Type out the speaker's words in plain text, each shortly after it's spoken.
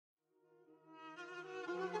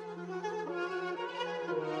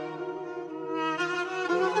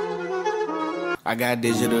I got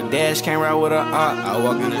digital dash, can't ride with a op. I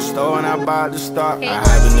walk in the store and I buy the stock. I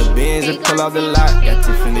hide in the bins and pull out the lot. Got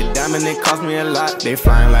Tiffany diamond, it cost me a lot. They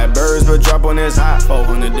flying like birds, but drop on this hot.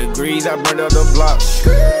 400 degrees, I burned out the block.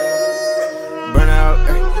 Burn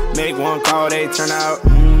out, make one call, they turn out.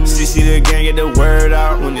 CC the gang, get the word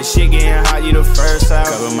out. When the shit getting hot, you the first out.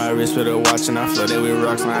 Cover my wrist with a watch and I flooded with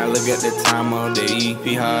rocks. Now I look at the time all day.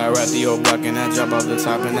 EP how I rap through your block and I drop off the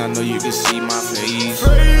top and I know you can see my face.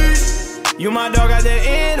 You my dog at the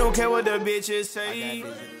end, don't care what the bitches say.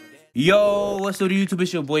 Yo, what's up to YouTube?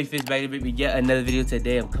 It's your boy Fitz back with yet another video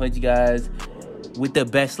today. I'm coming to you guys with the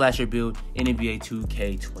best slasher build in NBA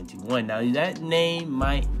 2K21. Now that name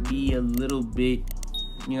might be a little bit,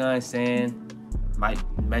 you know what I'm saying, might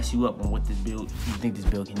mess you up on what this build, you think this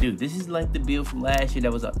build can do. This is like the build from last year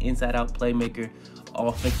that was an inside-out playmaker,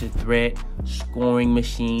 offensive threat, scoring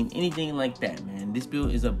machine, anything like that, man. This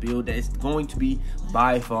build is a build that is going to be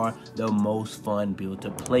by far the most fun build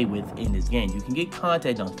to play with in this game. You can get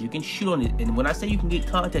contact dunks, you can shoot on it, and when I say you can get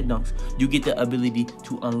contact dunks, you get the ability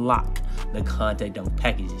to unlock the contact dunk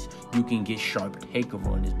packages. You can get sharp takeover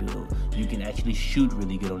on this build. You can actually shoot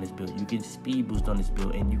really good on this build. You can speed boost on this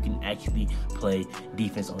build, and you can actually play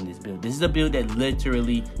defense on this build. This is a build that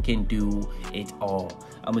literally can do it all.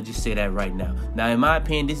 I'm gonna just say that right now. Now, in my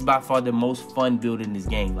opinion, this is by far the most fun build in this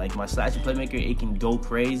game. Like my slasher playmaker, it can go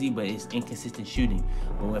crazy, but it's inconsistent shooting.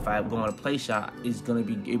 But if I go on a play shot, it's gonna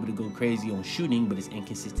be able to go crazy on shooting, but it's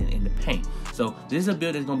inconsistent in the paint. So this is a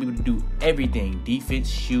build that's gonna be able to do everything: defense,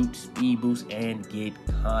 shoot, speed boost, and get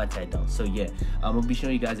contact dunks. So yeah, I'm gonna be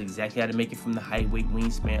showing you guys exactly how to make it from the height, weight,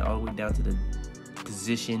 wingspan, all the way down to the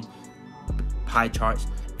position, pie charts,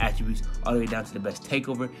 attributes, all the way down to the best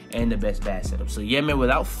takeover and the best bad setup. So yeah, man,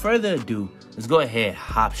 without further ado, let's go ahead,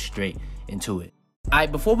 hop straight into it. All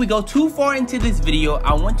right, before we go too far into this video,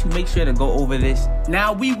 I want to make sure to go over this.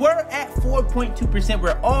 Now, we were at 4.2%.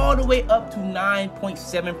 We're all the way up to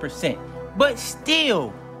 9.7%. But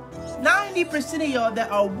still, 90% of y'all that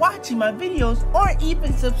are watching my videos aren't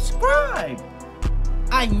even subscribed.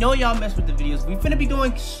 I know y'all mess with the videos. We finna be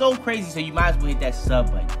going so crazy, so you might as well hit that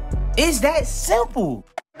sub button. It's that simple.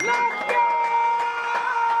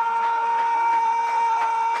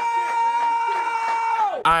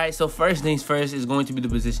 Alright, so first things first is going to be the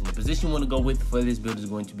position. The position you want to go with for this build is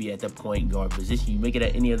going to be at the point guard position. You make it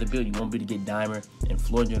at any other build, you won't be able to get dimer and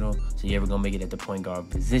floor general, so you're ever going to make it at the point guard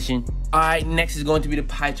position. Alright, next is going to be the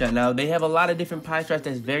pie chart. Now, they have a lot of different pie charts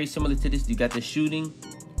that's very similar to this. You got the shooting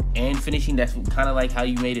and finishing. That's kind of like how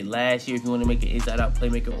you made it last year if you want to make an inside-out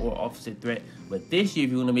playmaker or offensive threat. But this year,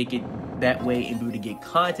 if you want to make it that way and be able to get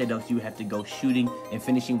contact dunks, you have to go shooting and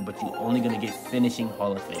finishing, but you're only going to get finishing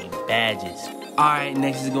Hall of Fame badges. Alright,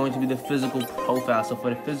 next is going to be the physical profile. So for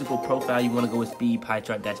the physical profile, you want to go with speed pie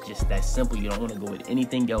chart. That's just that simple. You don't want to go with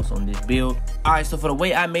anything else on this build. Alright, so for the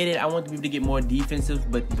way I made it, I want to be able to get more defensive,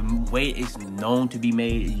 but the way it's known to be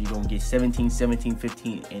made is you're going to get 17, 17,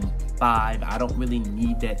 15, and 5. I don't really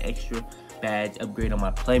need that extra badge upgrade on my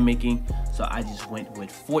playmaking, so I just went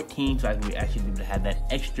with 14 so I can actually be able to have that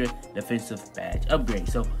extra defensive badge upgrade.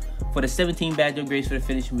 So for the 17 badge upgrades for the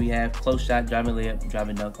finishing, we have close shot, driving layup,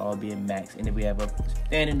 driving dunk, all being max, and then we have a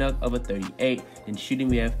standing dunk of a 38. Then shooting,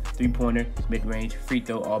 we have three-pointer, mid-range, free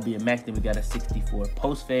throw, all being max. Then we got a 64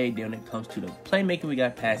 post fade. Then when it comes to the playmaking, we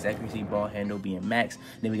got pass accuracy, ball handle being max.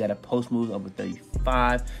 Then we got a post move of a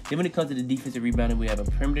 35. Then when it comes to the defensive rebounding, we have a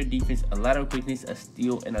perimeter defense, a lateral quickness, a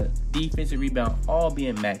steal, and a defensive rebound, all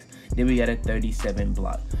being max. Then we got a 37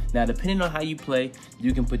 block. Now, depending on how you play,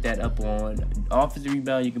 you can put that up on offensive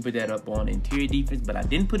rebound, you can put that up on interior defense, but I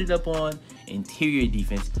didn't put it up on interior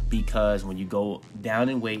defense because when you go down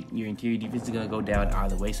in weight, your interior defense is going to go down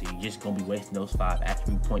either way, so you're just going to be wasting those 5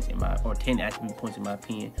 attribute points or 10 attribute points in my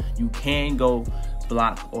opinion. You can go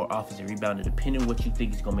block or offensive rebound depending on what you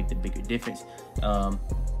think is going to make the bigger difference.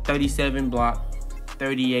 37 block,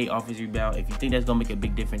 38 offensive rebound. If you think that's going to make a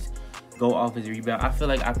big difference, go offensive rebound. I feel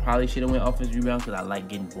like I probably should have went offensive rebound because I like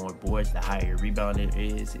getting more boards. The higher your rebound it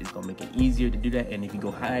is, it's going to make it easier to do that. And if you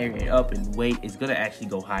go higher and up in weight, it's going to actually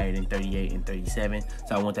go higher than 38 and 37.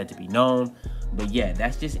 So I want that to be known. But yeah,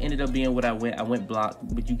 that's just ended up being what I went. I went block,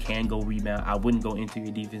 but you can go rebound. I wouldn't go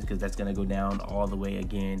interior defense because that's going to go down all the way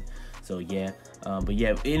again. So yeah, but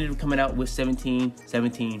yeah, it ended up coming out with 17,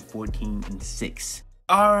 17, 14, and 6.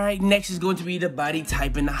 Alright, next is going to be the body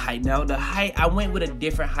type and the height. Now the height, I went with a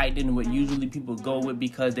different height than what usually people go with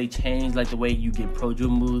because they changed like the way you get pro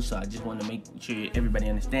dribble moves. So I just want to make sure everybody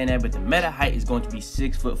understand that. But the meta height is going to be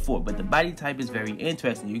 6'4". But the body type is very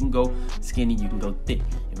interesting. You can go skinny, you can go thick.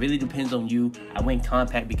 It really depends on you. I went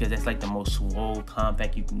compact because that's like the most swole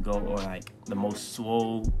compact you can go, or like the most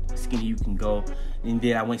swole skinny you can go. And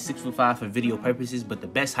then I went 6'5" for video purposes. But the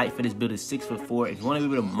best height for this build is 6'4". If you want to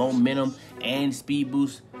be able to momentum and speed boost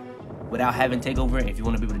without having takeover, if you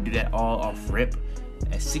want to be able to do that all off rip,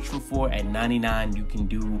 at 6'4", at 99, you can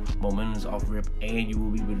do momentums off rip, and you will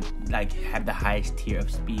be able to like have the highest tier of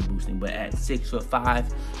speed boosting. But at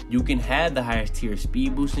 6'5", you can have the highest tier of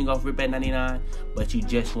speed boosting off rip at 99, but you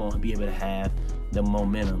just won't be able to have the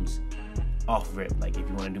momentums off rip. Like if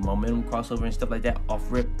you want to do momentum crossover and stuff like that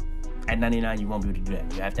off rip, at 99, you won't be able to do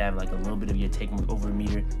that. You have to have like a little bit of your takeover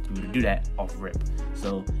meter to be able to do that off rip.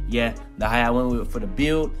 So yeah, the height I went with for the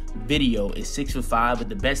build video is 6'5", but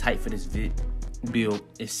the best height for this build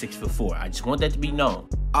is 6'4". I just want that to be known.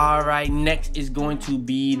 Alright, next is going to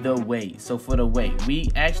be the weight. So for the weight, we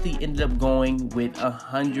actually ended up going with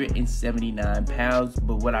 179 pounds.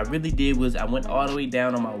 But what I really did was I went all the way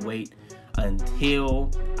down on my weight until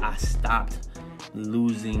I stopped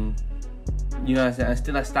losing, you know what I'm saying,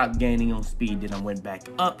 until I stopped gaining on speed. Then I went back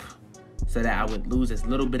up so that I would lose as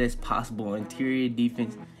little bit as possible on interior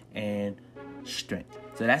defense and strength.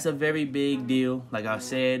 So that's a very big deal. Like I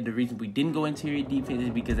said, the reason we didn't go interior defense is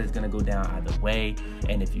because it's going to go down either way.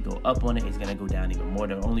 And if you go up on it, it's going to go down even more.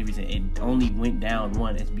 The only reason it only went down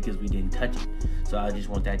one is because we didn't touch it. So I just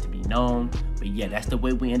want that to be known. But yeah, that's the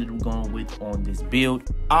way we ended up going with on this build.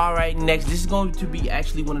 Alright, next, this is going to be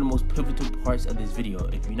actually one of the most pivotal parts of this video.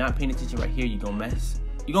 If you're not paying attention right here, you're going to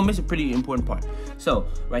miss a pretty important part. So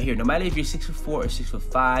right here, no matter if you're 6'4" or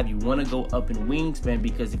 6'5", you want to go up in wingspan,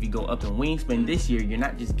 because if you go up in wingspan this year, you're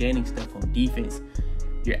not just gaining stuff on defense,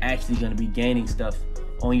 you're actually going to be gaining stuff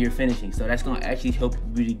on your finishing. So that's going to actually help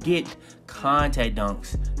you to get contact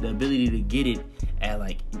dunks, the ability to get it at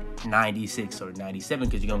like 96 or 97,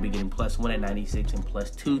 because you're going to be getting +1 at 96 and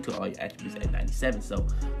 +2 to all your attributes at 97. So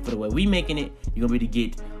for the way we making it, you're going to be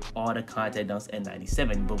able to get all the contact dunks at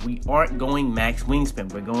 97. But we aren't going max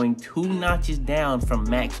wingspan. We're going 2 notches down from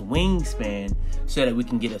max wingspan so that we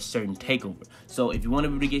can get a certain takeover. So if you want to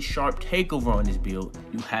be able to get sharp takeover on this build,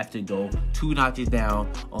 you have to go 2 notches down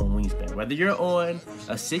on wingspan, whether you're on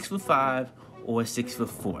a 6'5" or a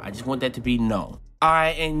 6'4". I just want that to be known.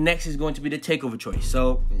 Alright, and next is going to be the takeover choice.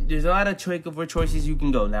 So there's a lot of takeover choices you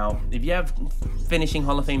can go. Now, if you have finishing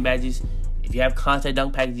Hall of Fame badges, if you have contact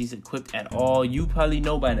dunk packages equipped at all, you probably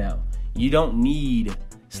know by now, you don't need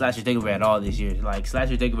slasher takeover at all this year. Like,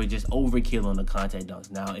 slasher takeover is just overkill on the contact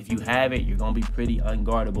dunks. Now, if you have it, you're going to be pretty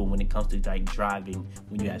unguardable when it comes to like driving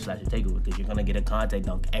when you have slasher takeover, because you're going to get a contact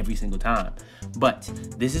dunk every single time. But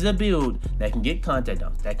this is a build that can get contact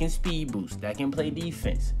dunks, that can speed boost, that can play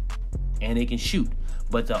defense, and it can shoot.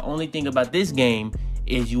 But the only thing about this game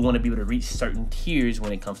is you want to be able to reach certain tiers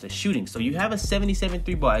when it comes to shooting. So you have a 77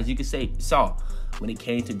 3 ball, as you can saw when it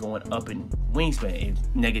came to going up in wingspan, it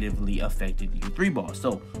negatively affected your 3 ball.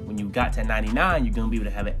 So when you got to 99, you're going to be able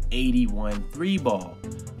to have an 81 3 ball.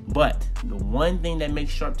 But the one thing that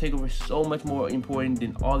makes sharp takeover so much more important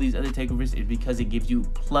than all these other takeovers is because it gives you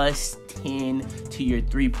 +10 to your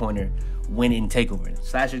 3-pointer when in takeover.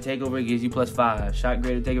 Slasher takeover gives you +5. Shot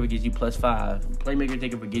grader takeover gives you +5. Playmaker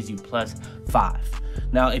takeover gives you +5.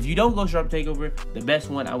 Now, if you don't go sharp takeover, the best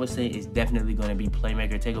one I would say is definitely going to be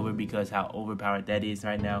Playmaker takeover, because how overpowered that is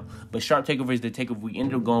right now. But sharp takeover is the takeover we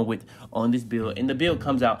ended up going with on this build, and the build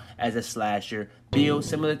comes out as a slasher build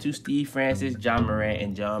similar to Steve Francis, John Morant,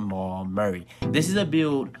 and Jamal Murray. This is a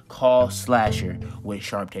build called slasher with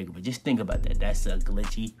sharp takeover. Just think about that. That's a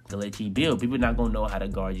glitchy build. People are not going to know how to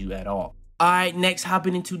guard you at all. Alright, next,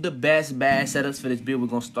 hopping into the best bad setups for this build, we're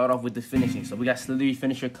going to start off with the finishing. So we got Slithery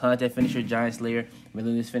Finisher, Contact Finisher, Giant Slayer,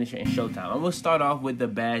 Relentless Finisher, and Showtime. I'm going to start off with the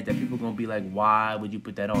badge that people are going to be like, why would you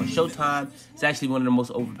put that on? Showtime is actually one of the most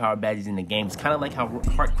overpowered badges in the game. It's kind of like how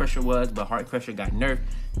Heart Crusher was, but Heart Crusher got nerfed.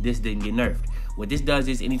 This didn't get nerfed. What this does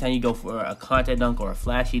is anytime you go for a contact dunk or a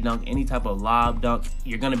flashy dunk, any type of lob dunk,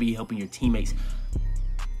 you're going to be helping your teammates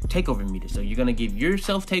takeover meter. So you're going to give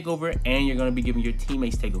yourself takeover, and you're going to be giving your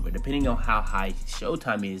teammates takeover. Depending on how high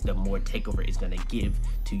Showtime is, the more takeover it's going to give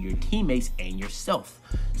to your teammates and yourself.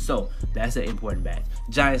 So that's an important badge.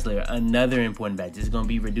 Giant Slayer, another important badge. This is going to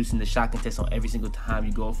be reducing the shot contest on every single time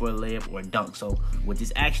you go for a layup or a dunk. So what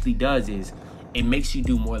this actually does is it makes you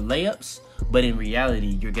do more layups but in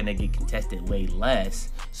reality, you're gonna get contested way less.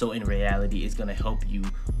 So in reality, it's gonna help you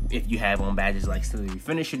if you have on badges like Slippery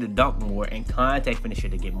Finisher to dunk more and Contact Finisher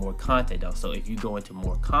to get more contact dunks. So if you go into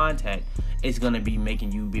more contact, it's gonna be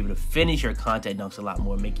making you be able to finish your contact dunks a lot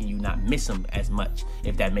more, making you not miss them as much,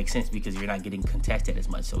 if that makes sense, because you're not getting contested as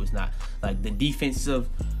much. So it's not like the defensive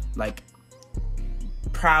like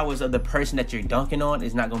prowess of the person that you're dunking on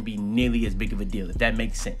is not going to be nearly as big of a deal, if that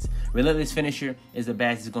makes sense. Relentless Finisher is a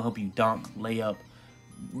badge that's going to help you dunk, layup,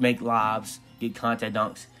 make lobs, get contact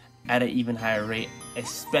dunks at an even higher rate,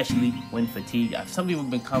 especially when fatigued. Some people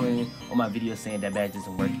have been commenting on my videos saying that badge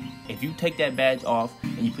doesn't work. If you take that badge off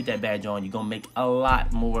and you put that badge on, you're going to make a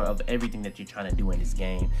lot more of everything that you're trying to do in this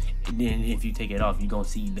game. And then if you take it off, you're going to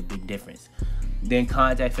see the big difference. Then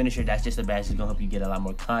Contact Finisher, that's just a badge that's going to help you get a lot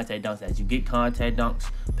more contact dunks. As you get contact dunks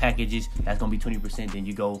packages, that's going to be 20%. Then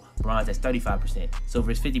you go bronze, that's 35%. Silver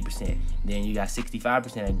is 50%. Then you got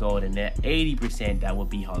 65% at gold, and that 80% that would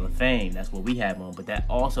be Hall of Fame. That's what we have on. But that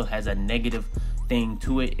also has a negative thing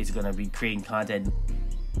to it. It's going to be creating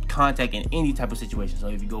contact in any type of situation. So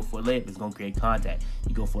if you go for a layup, it's going to create contact.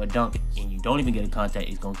 You go for a dunk and you don't even get a contact,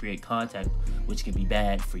 it's going to create contact, which can be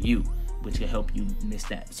bad for you, which can help you miss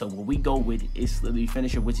that. So what we go with is Slippery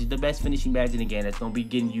Finisher, which is the best finishing badge in the game. That's going to be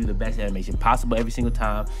getting you the best animation possible every single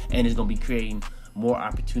time, and it's going to be creating more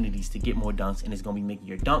opportunities to get more dunks, and it's going to be making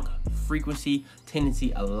your dunk frequency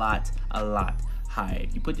tendency a lot higher.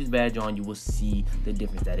 If you put this badge on, you will see the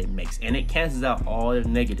difference that it makes, and it cancels out all the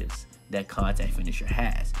negatives that Contact Finisher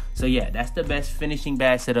has. So yeah, that's the best finishing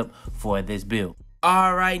badge setup for this build.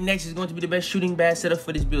 Alright, next is going to be the best shooting badge setup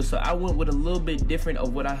for this build. So I went with a little bit different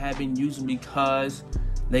of what I have been using because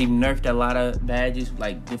they've nerfed a lot of badges,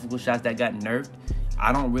 like difficult shots that got nerfed.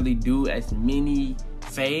 I don't really do as many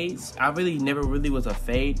fades. I really never really was a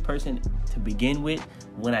fade person to begin with.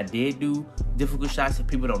 When I did do difficult shots, if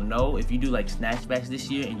people don't know, if you do like snatchbacks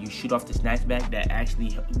this year and you shoot off the snatchback, that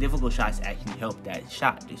actually difficult shots actually help that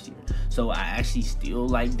shot this year. So I actually still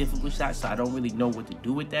like difficult shots, so I don't really know what to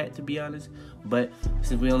do with that, to be honest. But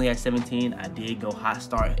since we only had 17, I did go Hot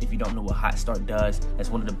Start. If you don't know what Hot Start does, that's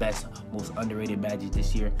one of the best, most underrated badges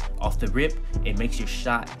this year. Off the rip, it makes your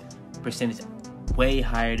shot percentage way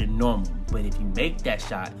higher than normal. But if you make that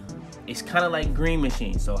shot, it's kind of like Green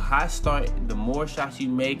Machine. So Hot Start, the more shots you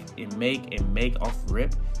make off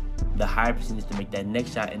rip, the higher percentage to make that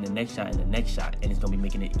next shot and the next shot and the next shot. And it's going to be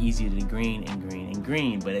making it easier to green and green and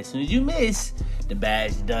green. But as soon as you miss, the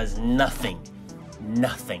badge does nothing.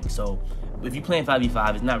 So if you're playing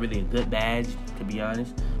 5v5, it's not really a good badge, to be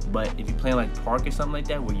honest. But if you're playing like Park or something like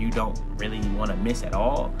that, where you don't really want to miss at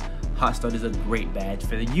all, Hot Start is a great badge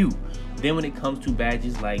for you. Then when it comes to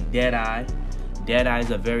badges like Deadeye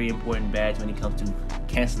is a very important badge when it comes to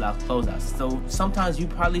cancel out closeouts. So sometimes you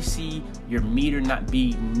probably see your meter not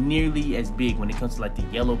be nearly as big when it comes to like the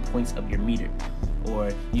yellow points of your meter.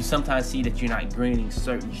 Or you sometimes see that you're not greening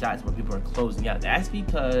certain shots when people are closing out. That's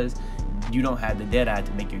because you don't have the Deadeye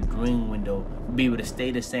to make your green window be able to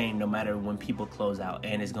stay the same no matter when people close out,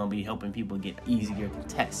 and it's going to be helping people get easier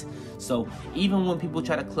contests. So even when people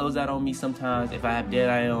try to close out on me, sometimes if I have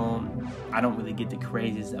Deadeye on, I don't really get the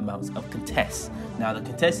craziest amounts of contests. Now the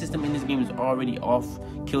contest system in this game is already off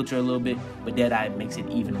kilter a little bit, but Deadeye makes it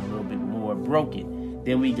even a little bit more broken.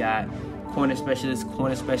 Then we got Corner Specialist.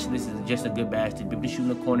 Corner Specialist is just a good badge to be able to shoot in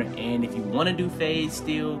the corner, and if you want to do fades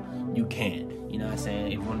still, you can. You know what I'm saying?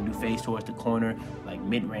 If you want to do fades towards the corner, like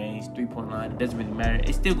mid-range, 3-point line, it doesn't really matter.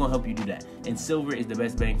 It's still going to help you do that. And Silver is the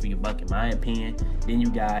best bang for your buck, in my opinion. Then you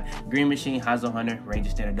got Green Machine, Hot Zone Hunter, Ranger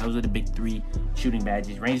Standard. Those are the big three shooting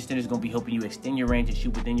badges. Ranger Standard is going to be helping you extend your range and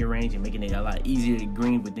shoot within your range, and making it a lot easier to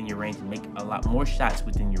green within your range and make a lot more shots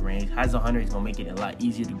within your range. Hot Zone Hunter is going to make it a lot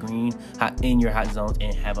easier to green in your hot zones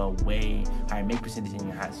and have a way higher make percentage in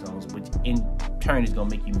your hot zones, which in turn is going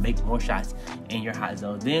to make you make more shots in your hot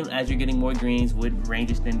zones. Then as you're getting more greens with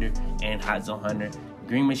Ranger Standard and Hot Zone Hunter,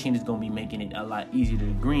 Green Machine is going to be making it a lot easier to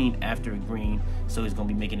green after a green, so it's going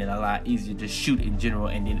to be making it a lot easier to shoot in general.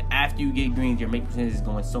 And then after you get greens, your make percentage is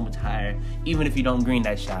going so much higher. Even if you don't green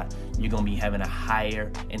that shot, you're going to be having a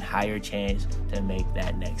higher and higher chance to make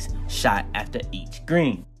that next shot after each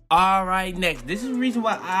green. Alright, next. This is the reason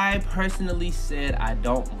why I personally said I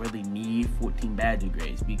don't really need 14 badge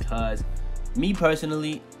grades, because me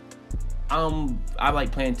personally, I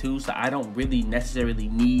like playing 2, so I don't really necessarily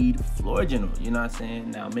need floor general, you know what I'm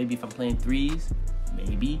saying? Now, maybe if I'm playing 3s,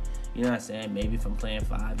 maybe, you know what I'm saying? Maybe if I'm playing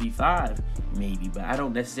 5v5, maybe, but I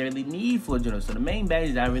don't necessarily need floor general. So the main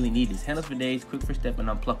badges I really need is Handles for Days, Quick for Step, and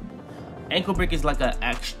Unpluckable. Ankle break is like a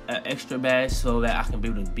extra badge so that I can be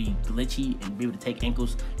able to be glitchy and be able to take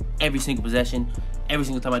ankles every single possession. Every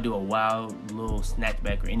single time I do a wild little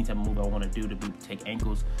snatchback or any type of move I want to do to be able to take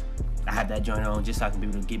ankles, I have that joint on just so I can be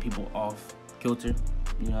able to get people off kilter.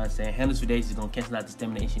 You know what I'm saying? Handles for days is going to cancel out the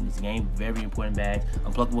stimulation in this game. Very important badge.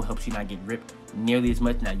 Unpluckable helps you not get ripped nearly as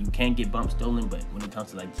much. Now, you can get bump stolen, but when it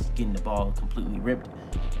comes to like just getting the ball completely ripped,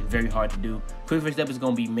 it's very hard to do. Quick first step is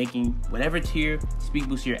going to be making whatever tier speed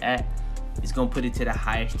boost you're at, it's going to put it to the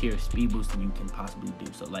highest tier of speed boosting you can possibly do.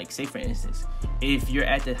 So like, say for instance, if you're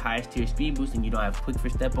at the highest tier speed boost and you don't have quick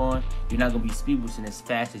first step on, you're not going to be speed boosting as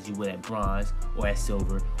fast as you would at bronze or at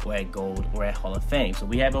silver or at gold or at Hall of Fame. So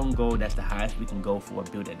we have on gold, that's the highest we can go for a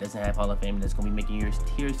build that doesn't have Hall of Fame, and that's going to be making your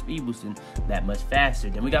tier speed boosting that much faster.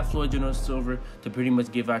 Then we got floor general silver to pretty much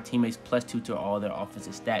give our teammates +2 to all their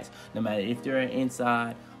offensive stats, no matter if they're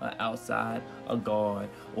inside, outside, a guard,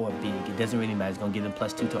 or a big. It doesn't really matter. It's going to give them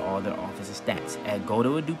 +2 to all their offensive stats. At gold, it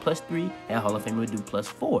would do +3. At Hall of Fame, it would do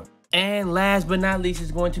 +4. And last but not least,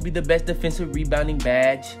 is going to be the best defensive rebounding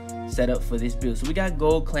badge set up for this build. So we got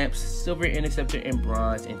gold clamps, silver interceptor, and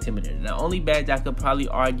bronze intimidator. The only badge I could probably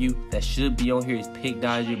argue that should be on here is pick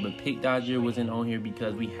dodger, but pick dodger wasn't on here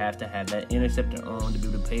because we have to have that interceptor on to be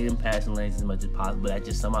able to play them passing lanes as much as possible. That's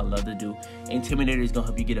just something I love to do. Intimidator is gonna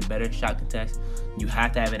help you get a better shot contest. You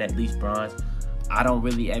have to have it at least bronze. I don't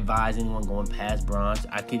really advise anyone going past bronze.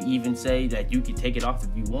 I could even say that you can take it off if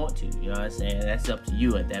you want to. You know what I'm saying? That's up to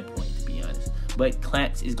you at that point, to be honest. But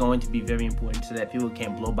clamps is going to be very important so that people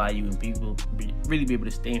can't blow by you and people really be able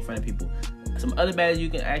to stay in front of people. Some other badges you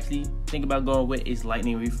can actually think about going with is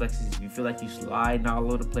lightning reflexes. If you feel like you slide all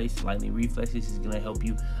over the place, lightning reflexes is going to help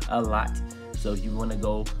you a lot. So if you want to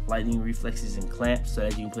go lightning reflexes and clamps so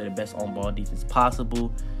that you can play the best on-ball defense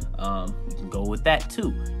possible, you can go with that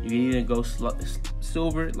too. You can either go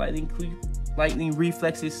silver lightning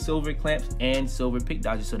reflexes, silver clamps, and silver pick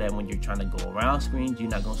dodgers so that when you're trying to go around screens, you're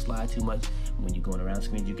not going to slide too much. When you're going around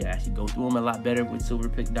screens, you can actually go through them a lot better with silver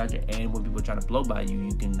pick dodger, and when people are trying to blow by you,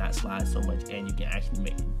 you can not slide so much and you can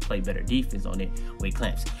actually play better defense on it with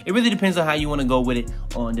clamps. It really depends on how you want to go with it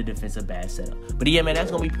on the defensive badge setup. But yeah, man,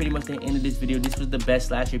 that's going to be pretty much the end of this video. This was the best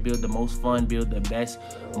slasher build, the most fun build, the best,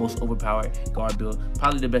 most overpowered guard build,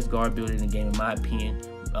 probably the best guard build in the game in my opinion.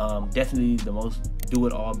 Definitely the most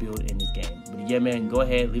do-it-all build in this game. But yeah, man, go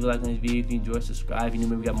ahead, leave a like on this video if you enjoyed, subscribe if you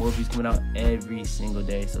new. We got more videos coming out every single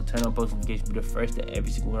day, so turn on post notifications, be the first to every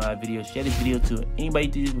single one of our videos. Share this video to anybody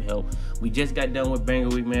you think this will help. We just got done with Banger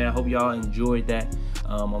Week, man. I hope y'all enjoyed that.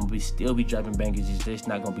 I'm gonna still be dropping bangers. There's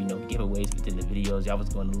not gonna be no giveaways within the videos. Y'all was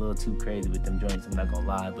going a little too crazy with them joints, I'm not gonna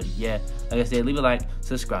lie. But yeah, like I said, leave a like,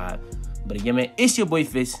 subscribe. But yeah, man, it's your boy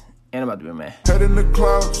Fitz, and I'm about to be man. Head in the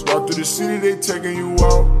clouds, walk through the city, they taking you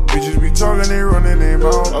out. Bitches be talking, they running their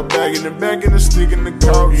mouth. A bag in the back and a stick in the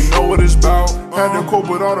couch. You know what it's about. Had to cope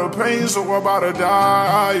with all the pain, so I'm about to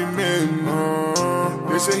die. Man,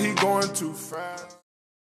 they say he going too fast.